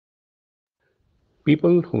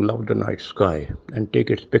People who love the night sky and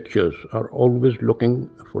take its pictures are always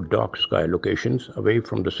looking for dark sky locations away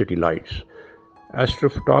from the city lights.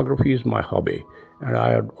 Astrophotography is my hobby, and I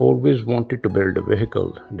had always wanted to build a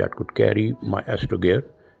vehicle that could carry my astro gear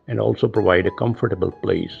and also provide a comfortable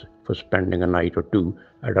place for spending a night or two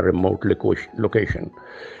at a remote location.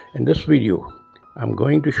 In this video, I'm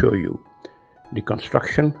going to show you the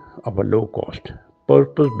construction of a low-cost,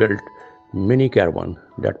 purpose-built mini caravan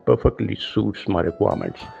that perfectly suits my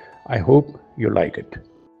requirements. I hope you like it.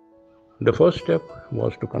 The first step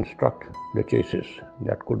was to construct the chassis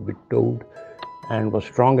that could be towed and was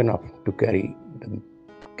strong enough to carry the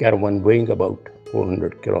caravan weighing about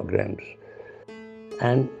 400 kilograms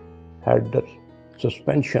and had the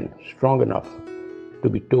suspension strong enough to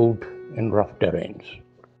be towed in rough terrains.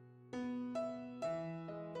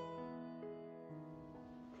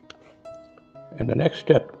 In the next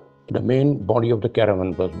step, the main body of the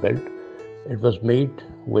caravan was built. It was made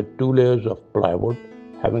with 2 layers of plywood,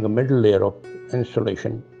 having a middle layer of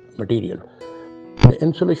insulation material. The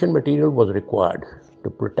insulation material was required to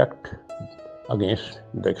protect against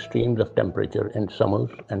the extremes of temperature in summers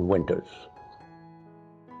and winters.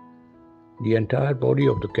 The entire body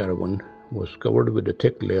of the caravan was covered with a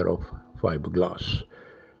thick layer of fiberglass.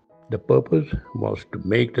 The purpose was to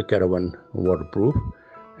make the caravan waterproof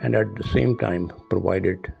and at the same time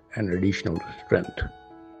provided an additional strength.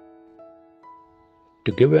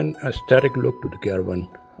 To give an aesthetic look to the caravan,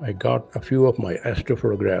 I got a few of my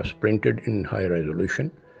astrophotographs printed in high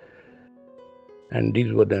resolution, and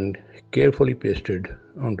these were then carefully pasted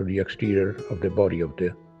onto the exterior of the body of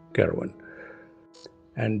the caravan.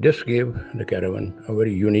 And this gave the caravan a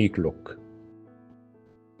very unique look.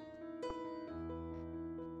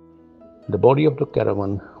 The body of the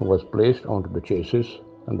caravan was placed onto the chassis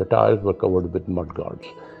and the tires were covered with mud guards.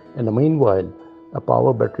 In the meanwhile, a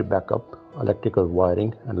power battery backup, electrical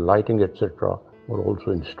wiring and lighting etc. were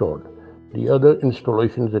also installed. The other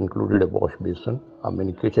installations included a wash basin, a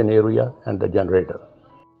mini kitchen area and the generator.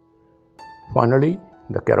 Finally,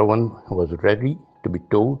 the caravan was ready to be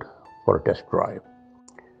towed for a test drive.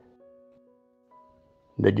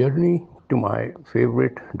 The journey to my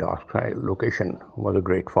favorite dark sky location was a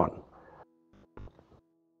great fun.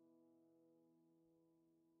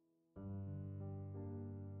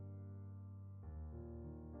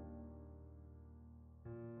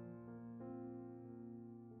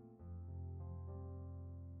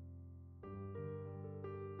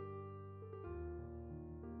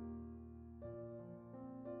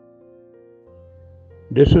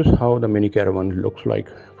 This is how the mini caravan looks like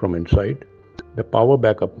from inside. The power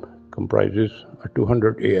backup comprises a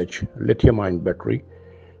 200 Ah lithium-ion battery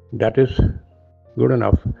that is good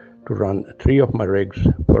enough to run 3 of my rigs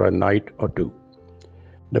for a night or two.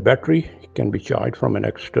 The battery can be charged from an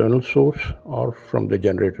external source or from the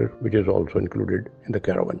generator, which is also included in the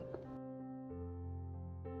caravan.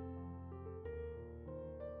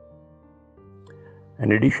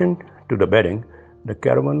 In addition to the bedding, the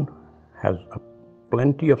caravan has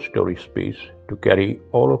plenty of storage space to carry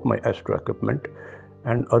all of my astro equipment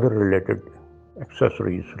and other related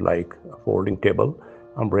accessories like a folding table,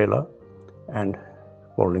 umbrella, and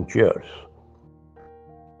folding chairs.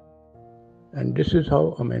 And this is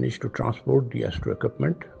how I managed to transport the astro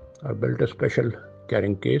equipment. I built a special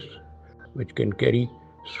carrying case which can carry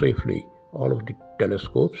safely all of the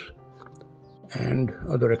telescopes and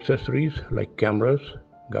other accessories like cameras,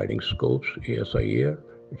 guiding scopes, ASI air,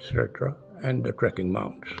 etc. and the tracking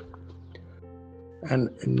mounts. And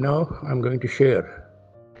now I'm going to share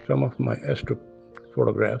some of my astro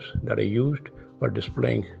photographs that I used for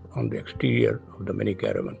displaying on the exterior of the mini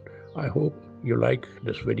caravan. I hope you like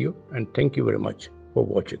this video and thank you very much for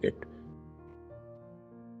watching it.